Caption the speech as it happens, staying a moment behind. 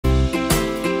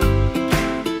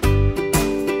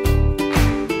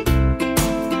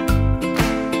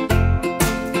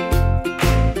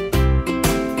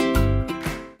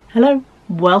Hello,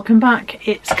 welcome back.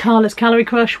 It's Carla's Calorie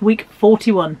Crush week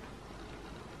 41.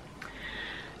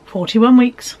 41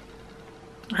 weeks,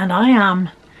 and I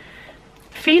am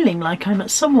feeling like I'm at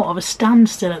somewhat of a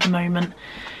standstill at the moment.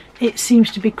 It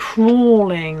seems to be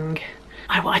crawling.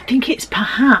 I think it's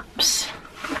perhaps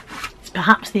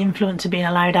the influence of being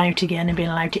allowed out again and being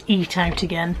allowed to eat out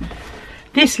again.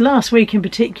 This last week in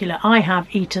particular, I have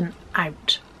eaten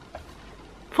out.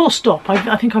 Full stop.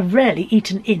 I think I've rarely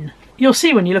eaten in. You'll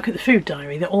see when you look at the food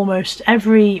diary that almost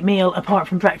every meal apart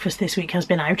from breakfast this week has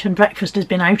been out, and breakfast has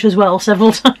been out as well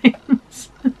several times.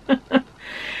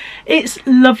 It's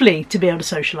lovely to be able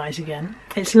to socialise again.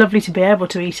 It's lovely to be able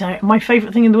to eat out. My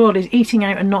favourite thing in the world is eating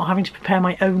out and not having to prepare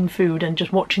my own food and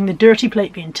just watching the dirty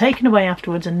plate being taken away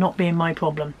afterwards and not being my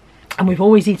problem. And we've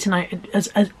always eaten out as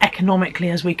economically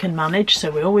as we can manage, so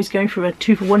we're always going for a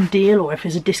 2-for-1 deal, or if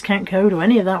there's a discount code or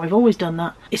any of that, we've always done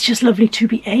that. It's just lovely to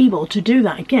be able to do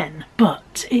that again,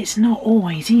 but it's not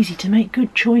always easy to make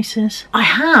good choices. I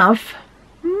have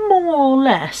more or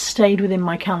less stayed within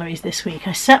my calories this week.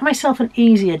 I set myself an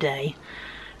easier day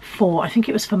for, I think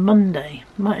it was for Monday,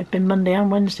 might have been Monday and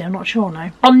Wednesday, I'm not sure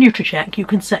now. On NutriCheck you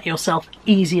can set yourself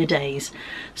easier days,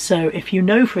 so if you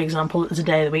know, for example, that there's a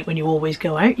day of the week when you always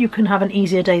go out, you can have an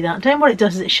easier day that day, and what it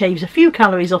does is it shaves a few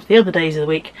calories off the other days of the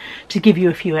week to give you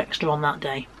a few extra on that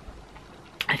day.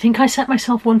 I think I set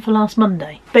myself one for last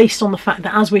Monday, based on the fact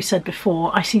that, as we said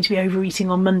before, I seem to be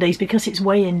overeating on Mondays because it's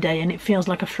weigh-in day and it feels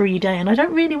like a free day, and I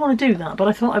don't really want to do that, but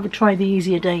I thought I would try the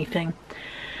easier day thing.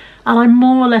 And I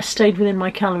more or less stayed within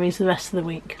my calories the rest of the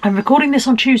week. I'm recording this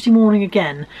on Tuesday morning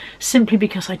again, simply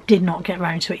because I did not get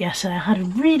round to it yesterday. I had a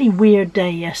really weird day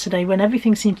yesterday when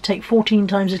everything seemed to take 14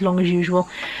 times as long as usual.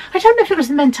 I don't know if it was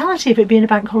the mentality of it being a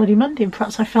bank holiday Monday, and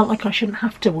perhaps I felt like I shouldn't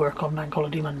have to work on bank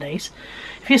holiday Mondays.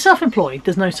 If you're self-employed,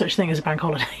 there's no such thing as a bank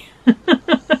holiday.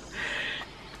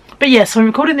 But yes, I'm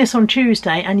recording this on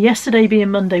Tuesday, and yesterday being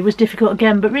Monday was difficult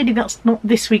again, but really that's not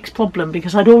this week's problem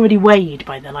because I'd already weighed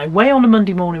by then. I weigh on a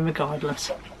Monday morning regardless.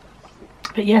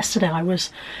 But yesterday I was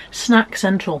snack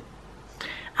central.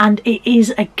 And it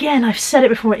is, again, I've said it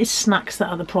before, it is snacks that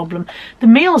are the problem. The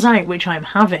meals out which I'm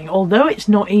having, although it's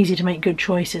not easy to make good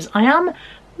choices, I am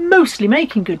mostly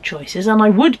making good choices, and I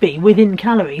would be within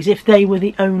calories if they were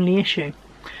the only issue.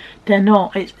 They're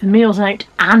not. It's meals out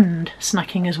and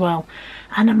snacking as well.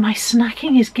 And my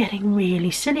snacking is getting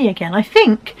really silly again. I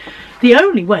think the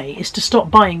only way is to stop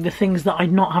buying the things that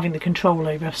I'm not having the control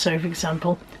over. So, for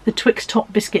example, the Twix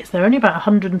Top biscuits, they're only about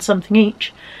 100 and something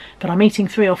each, but I'm eating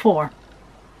 3 or 4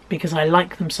 because I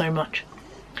like them so much.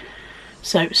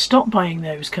 So stop buying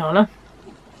those, Carla.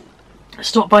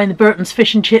 Stop buying the Burton's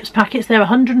fish and chips packets. They're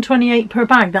 128 per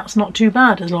bag. That's not too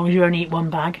bad as long as you only eat one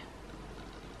bag.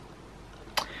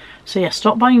 So yeah,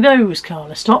 stop buying those,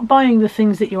 Carla. Stop buying the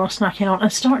things that you are snacking on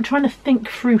and start trying to think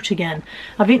fruit again.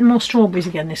 I've eaten more strawberries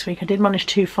again this week. I did manage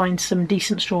to find some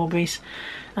decent strawberries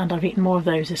and I've eaten more of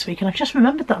those this week. And I've just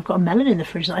remembered that I've got a melon in the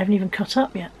fridge that I haven't even cut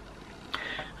up yet.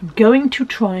 I'm going to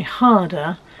try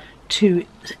harder to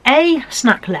A,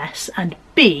 snack less, and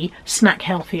B, snack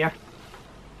healthier.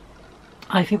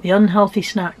 I think the unhealthy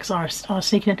snacks are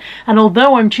sneaking in. And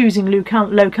although I'm choosing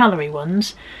low calorie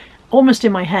ones, almost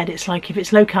in my head it's like if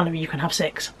it's low calorie you can have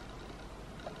 6.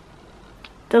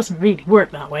 Doesn't really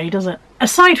work that way, does it?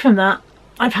 Aside from that,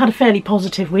 I've had a fairly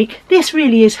positive week. This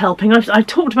really is helping. I've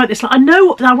talked about this. I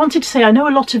know a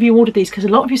lot of you ordered these because a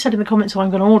lot of you said in the comments, oh, I'm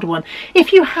going to order one.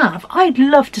 If you have, I'd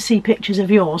love to see pictures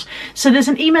of yours. So there's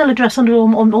an email address under all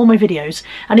my videos,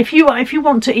 and if you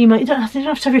want to email, you don't have to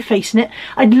have your face in it.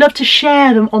 I'd love to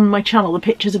share them on my channel, the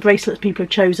pictures of bracelets people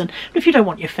have chosen. But if you don't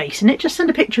want your face in it, just send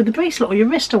a picture of the bracelet or your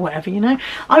wrist or whatever, you know.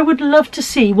 I would love to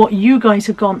see what you guys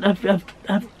have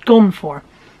gone for.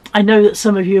 I know that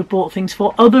some of you have bought things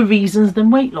for other reasons than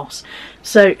weight loss.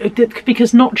 So,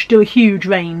 because Notch do a huge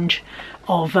range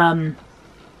of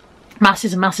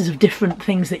masses and masses of different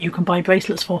things that you can buy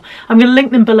bracelets for. I'm going to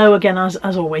link them below again as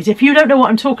always. If you don't know what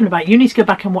I'm talking about, you need to go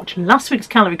back and watch last week's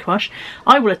Calorie Crush.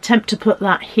 I will attempt to put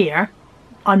that here.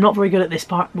 I'm not very good at this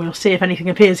part. We'll see if anything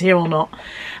appears here or not.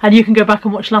 And you can go back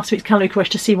and watch last week's Calorie Crush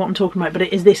to see what I'm talking about. But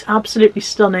it is this absolutely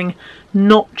stunning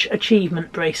Notch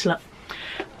achievement bracelet.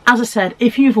 As I said,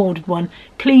 if you've ordered one,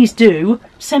 please do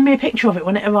send me a picture of it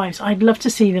when it arrives. I'd love to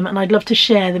see them and I'd love to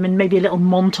share them in maybe a little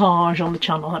montage on the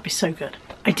channel. That'd be so good.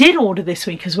 I did order this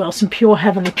week as well some Pure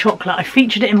Heavenly chocolate. I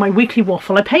featured it in my weekly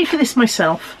waffle. I paid for this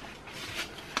myself,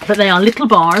 but they are little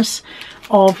bars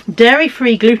of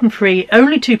dairy-free, gluten-free,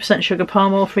 only 2% sugar,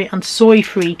 palm oil-free and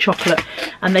soy-free chocolate,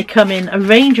 and they come in a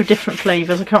range of different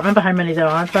flavours. I can't remember how many there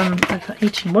are. I've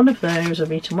eaten one of those.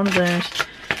 I've eaten one of those.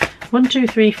 1, 2,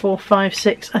 3, 4, 5,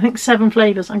 6, I think 7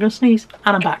 flavours. I'm going to sneeze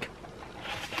and I'm back.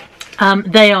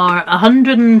 They are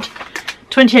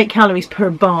 128 calories per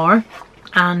bar,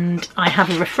 and I have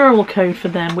a referral code for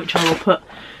them which I will put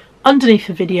underneath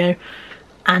the video,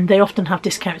 and they often have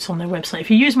discounts on their website. If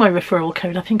you use my referral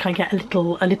code, I think I get a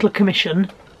little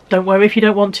commission. Don't worry if you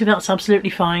don't want to, that's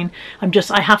absolutely fine.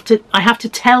 I have to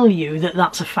tell you that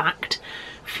that's a fact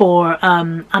for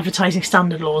advertising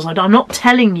standard laws. I'm not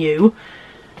telling you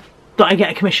that I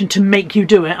get a commission to make you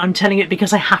do it. I'm telling it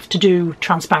because I have to do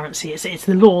transparency. It's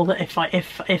the law that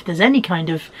if there's any kind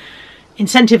of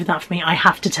incentive of that for me, I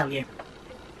have to tell you.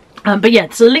 But yeah,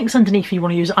 so the link's underneath if you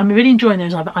want to use it. I'm really enjoying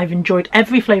those. I've enjoyed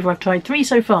every flavour. I've tried 3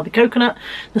 so far: the coconut,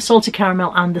 the salted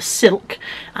caramel and the silk,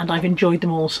 and I've enjoyed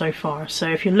them all so far. So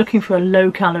if you're looking for a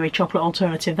low-calorie chocolate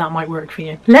alternative, that might work for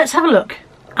you. Let's have a look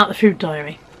at the food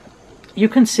diary. You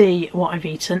can see what I've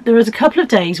eaten. There was a couple of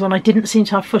days when I didn't seem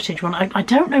to have footage. When I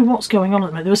don't know what's going on at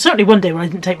the moment. There was certainly one day when I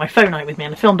didn't take my phone out with me,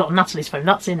 and I filmed it on Natalie's phone.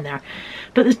 That's in there.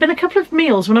 But there's been a couple of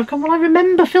meals when I've gone, well, I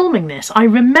remember filming this. I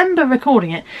remember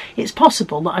recording it. It's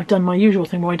possible that I've done my usual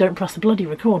thing where I don't press the bloody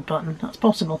record button. That's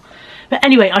possible. But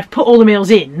anyway, I've put all the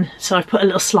meals in, so I've put a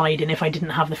little slide in if I didn't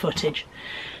have the footage.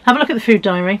 Have a look at the food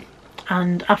diary,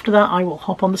 and after that I will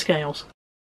hop on the scales.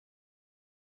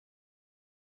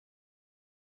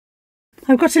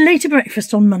 I've got a later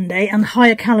breakfast on Monday and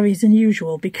higher calories than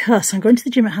usual because I'm going to the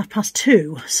gym at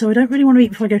 2:30, so I don't really want to eat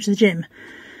before I go to the gym.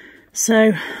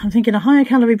 So I'm thinking a higher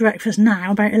calorie breakfast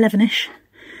now, about 11ish,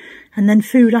 and then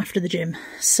food after the gym.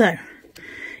 So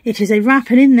it is a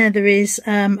wrap, and in there is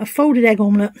a folded egg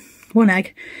omelette, 1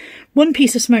 egg, 1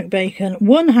 piece of smoked bacon,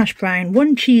 1 hash brown,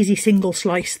 1 cheesy single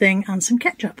slice thing, and some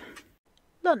ketchup.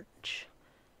 Lunch: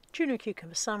 tuna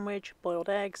cucumber sandwich, boiled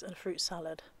eggs and fruit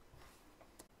salad.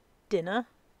 Dinner: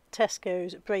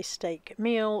 Tesco's braised steak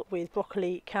meal with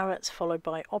broccoli, carrots, followed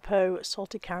by Oppo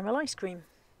salted caramel ice cream.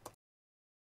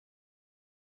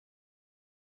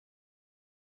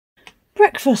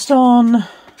 Breakfast on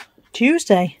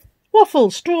Tuesday: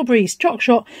 waffles, strawberries, choc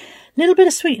shot, a little bit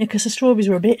of sweetener because the strawberries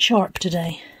were a bit sharp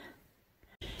today.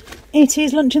 It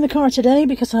is lunch in the car today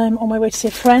because I'm on my way to see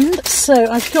a friend. So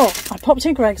I popped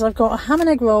in Greg's, I've got a ham and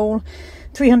egg roll,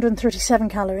 337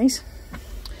 calories.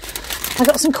 I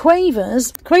got some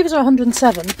quavers. Quavers are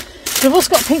 107. But I've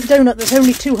also got a pink donut that's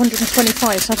only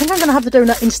 225. So I think I'm going to have the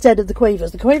donut instead of the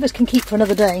quavers. The quavers can keep for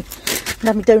another day and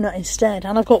have my donut instead.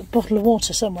 And I've got a bottle of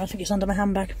water somewhere. I think it's under my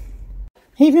handbag.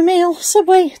 Evening meal: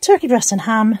 Subway, turkey breast and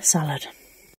ham, salad.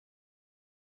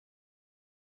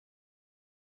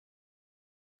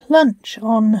 Lunch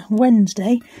on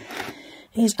Wednesday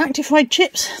is active fried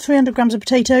chips, 300 grams of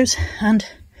potatoes and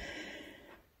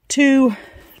 2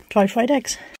 dry fried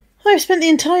eggs. I've spent the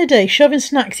entire day shoving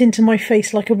snacks into my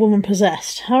face like a woman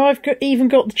possessed. How I've even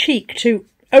got the cheek to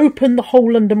open the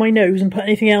hole under my nose and put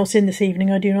anything else in this evening,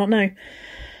 I do not know.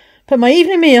 But my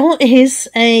evening meal is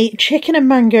a chicken and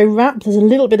mango wrap. There's a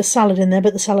little bit of salad in there,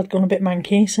 but the salad gone a bit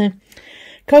manky. So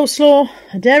coleslaw,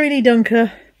 a Dairy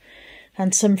Dunker,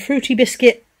 and some fruity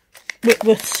biscuit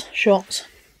Whitworth's shots.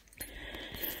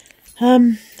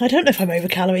 I don't know if I'm over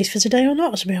calories for today or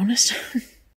not, to be honest.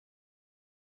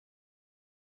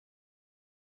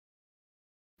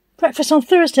 Breakfast on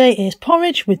Thursday is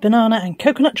porridge with banana and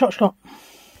coconut chocolate.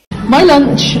 My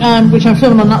lunch, which I'm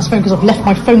filming on Nat's phone because I've left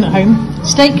my phone at home: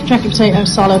 steak, jacket potato,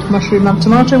 salad, mushroom and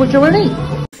tomato, which I won't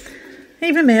eat.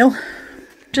 Evening meal: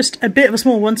 just a bit of a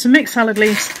small one, some mixed salad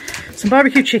leaves, some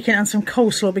barbecue chicken and some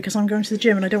coleslaw because I'm going to the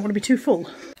gym and I don't want to be too full.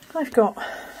 I've got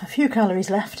a few calories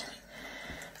left,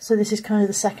 so this is kind of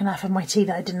the second half of my tea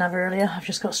that I didn't have earlier. I've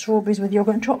just got strawberries with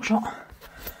yoghurt and chocolate.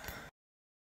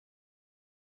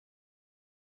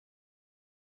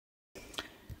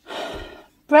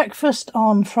 Breakfast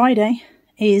on Friday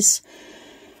is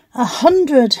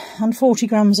 140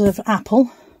 grams of apple,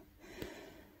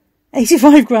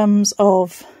 85 grams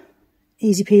of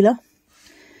easy peeler,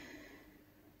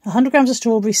 100 grams of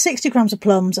strawberries, 60 grams of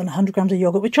plums and 100 grams of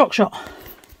yoghurt with choc shot.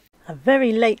 A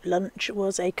very late lunch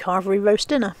was a carvery roast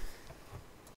dinner.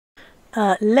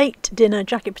 Late dinner: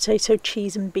 jacket potato,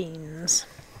 cheese and beans.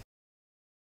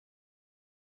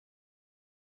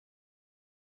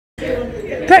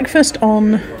 Breakfast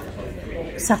on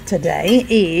Saturday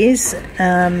is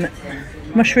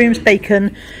mushrooms,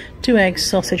 bacon, 2 eggs,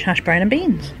 sausage, hash brown and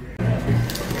beans.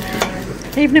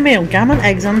 Evening meal: gammon,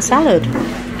 eggs and salad.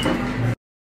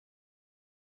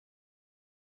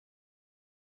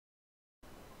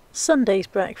 Sunday's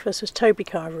breakfast was Toby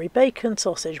carvery: bacon,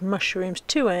 sausage, mushrooms,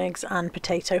 2 eggs and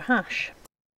potato hash.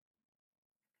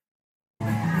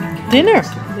 Dinner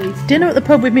at the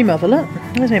pub with me mother. Look,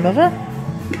 there's my mother.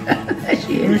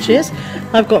 There she is.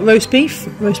 I've got roast beef,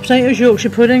 roast potatoes, Yorkshire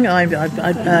pudding,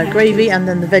 gravy, and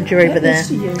then the veg over there.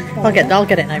 I'll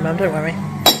get it now, Mum, don't worry.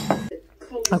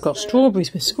 I've got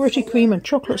strawberries with squirty cream and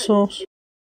chocolate sauce.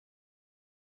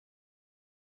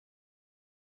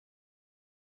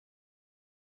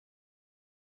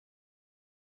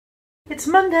 It's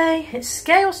Monday, it's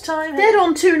scales time. Dead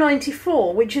on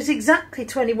 294, which is exactly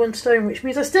 21 stone, which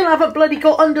means I still haven't bloody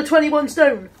got under 21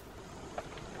 stone.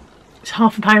 It's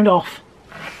 £0.5 off.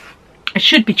 I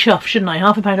should be chuffed, shouldn't I?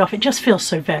 £0.5 off. It just feels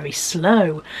so very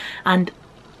slow. And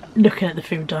looking at the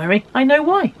food diary, I know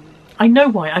why. I know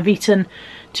why. I've eaten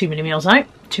too many meals out,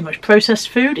 too much processed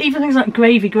food, even things like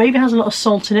gravy. Gravy has a lot of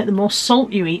salt in it. The more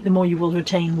salt you eat, the more you will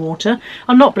retain water.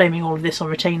 I'm not blaming all of this on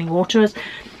retaining water.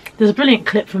 There's a brilliant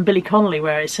clip from Billy Connolly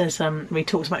where it says, where he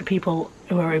talks about people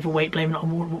who are overweight blaming it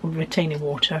on retaining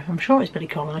water. I'm sure it's Billy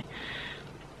Connolly.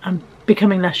 I'm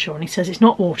becoming less sure, and he says it's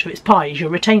not water, it's pies, you're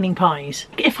retaining pies.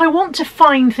 If I want to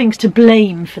find things to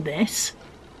blame for this,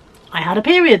 I had a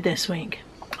period this week.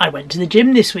 I went to the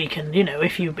gym this week, and you know,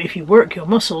 if you work your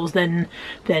muscles, then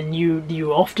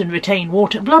you often retain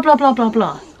water, blah blah blah blah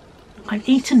blah. I've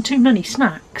eaten too many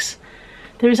snacks.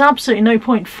 There is absolutely no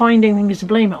point finding things to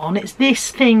blame it on. It's this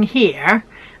thing here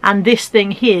and this thing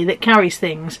here that carries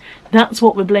things. That's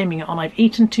what we're blaming it on. I've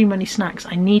eaten too many snacks.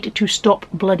 I need to stop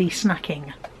bloody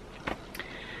snacking.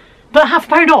 But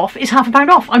 £0.5 off is £0.5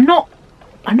 off. I'm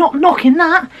not knocking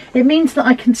that. It means that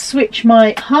I can switch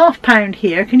my £0.5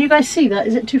 here. Can you guys see that?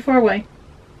 Is it too far away?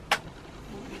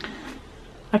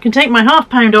 I can take my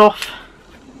 £0.5 off,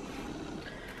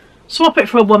 swap it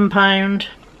for a £1.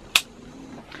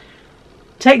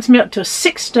 Takes me up to a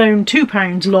 6 stone,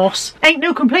 £2 loss. Ain't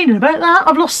no complaining about that.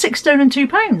 I've lost 6 stone and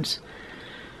 £2.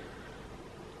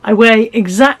 I weigh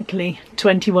exactly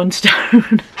 21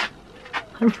 stone.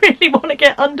 I really want to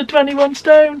get under 21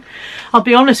 stone. I'll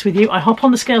be honest with you, I hop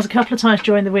on the scales a couple of times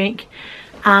during the week,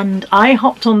 and I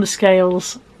hopped on the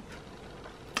scales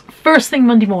first thing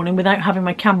Monday morning without having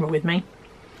my camera with me,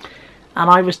 and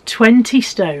I was 20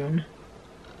 stone,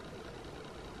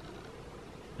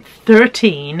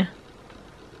 13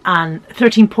 and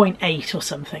 13.8 or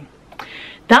something.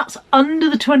 That's under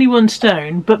the 21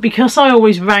 stone, but because I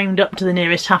always round up to the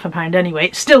nearest £0.5 anyway,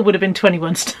 it still would have been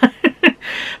 21 stone.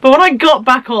 But when I got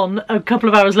back on a couple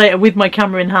of hours later with my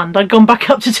camera in hand, I'd gone back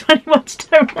up to 21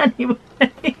 stone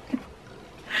anyway.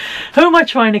 Who am I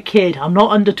trying to kid? I'm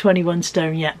not under 21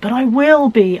 stone yet, but I will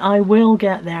be. I will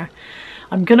get there.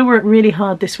 I'm going to work really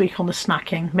hard this week on the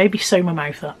snacking. Maybe sew my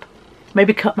mouth up.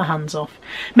 Maybe cut my hands off.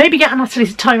 Maybe get Natalie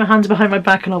to tie my hands behind my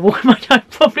back and I'll walk my I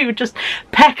probably would just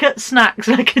peck at snacks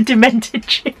like a demented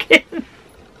chicken.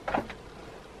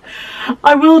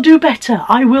 I will do better.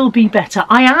 I will be better.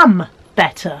 I am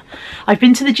better. I've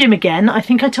been to the gym again. I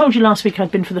think I told you last week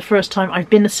I'd been for the first time. I've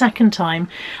been the second time.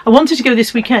 I wanted to go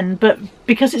this weekend, but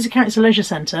because it's a council leisure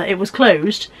centre, it was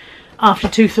closed after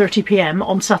 2:30 p.m.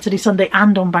 on Saturday, Sunday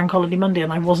and on Bank Holiday Monday,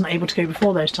 and I wasn't able to go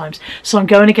before those times. So I'm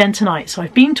going again tonight. So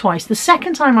I've been twice. The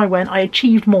second time I went, I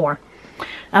achieved more.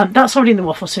 That's already in the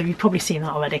waffle, so you've probably seen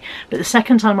that already. But the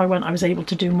second time I went, I was able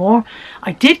to do more.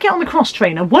 I did get on the cross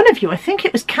trainer. One of you, I think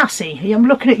it was Cassie. I'm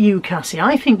looking at you, Cassie.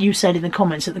 I think you said in the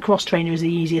comments that the cross trainer is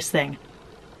the easiest thing.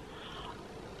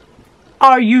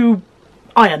 Are you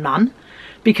Iron Man?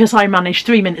 Because I managed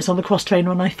 3 minutes on the cross trainer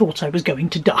and I thought I was going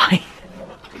to die.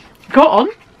 Got on.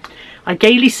 I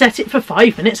gaily set it for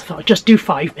 5 minutes. I thought I'd just do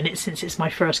 5 minutes since it's my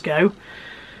first go.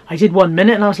 I did 1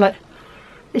 minute and I was like,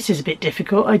 this is a bit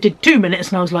difficult. I did 2 minutes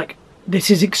and I was like,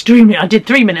 this is extremely... I did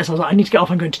 3 minutes. I was like, I need to get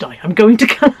off. I'm going to die. I'm going to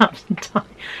collapse and die.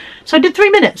 So I did 3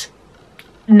 minutes.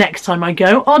 Next time I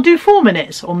go, I'll do 4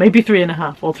 minutes or maybe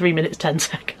 3.5 or 3 minutes 10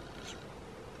 seconds.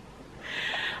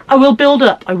 I will build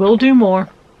up. I will do more.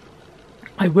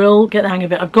 I will get the hang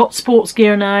of it. I've got sports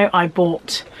gear now.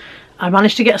 I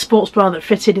managed to get a sports bra that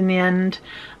fitted in the end.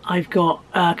 I've got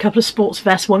a couple of sports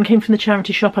vests. One came from the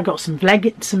charity shop. I got some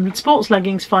sports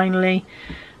leggings finally,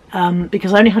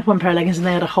 because I only had one pair of leggings and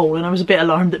they had a hole, and I was a bit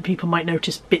alarmed that people might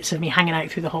notice bits of me hanging out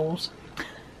through the holes.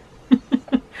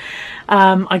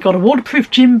 I got a waterproof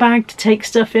gym bag to take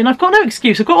stuff in. I've got no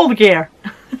excuse. I've got all the gear.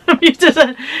 I'm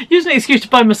using an excuse to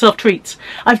buy myself treats.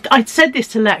 I said this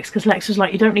to Lex because Lex was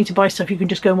like, you don't need to buy stuff. You can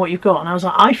just go on what you've got. And I was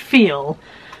like, I feel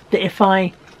that if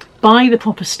I buy the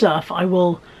proper stuff, I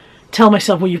will tell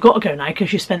myself, well, you've got to go now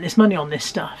because you spent this money on this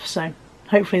stuff. So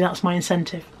hopefully that's my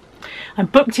incentive. I'm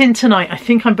booked in tonight. I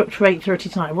think I'm booked for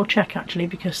 8:30 tonight. We'll check actually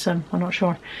because I'm not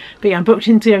sure. But yeah, I'm booked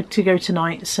in to go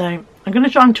tonight. So I'm going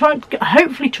to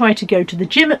hopefully try to go to the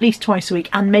gym at least twice a week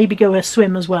and maybe go a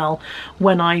swim as well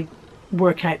when I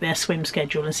work out their swim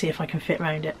schedule and see if I can fit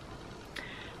around it.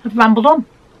 I've rambled on.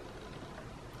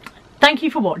 thank you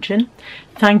for watching.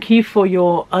 Thank you for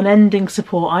your unending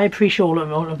support. I appreciate all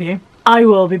of you. I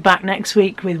will be back next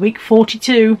week with week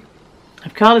 42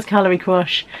 of Carla's Calorie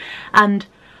Crush, and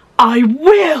I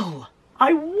will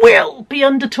be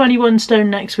under 21 stone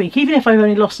next week. Even if I've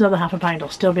only lost another half a pound, I'll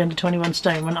still be under 21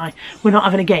 stone, won't I? We're not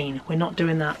having a gain. We're not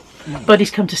doing that. Buddy's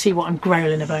come to see what I'm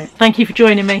growling about. Thank you for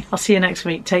joining me. I'll see you next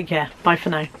week. Take care. Bye for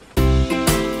now.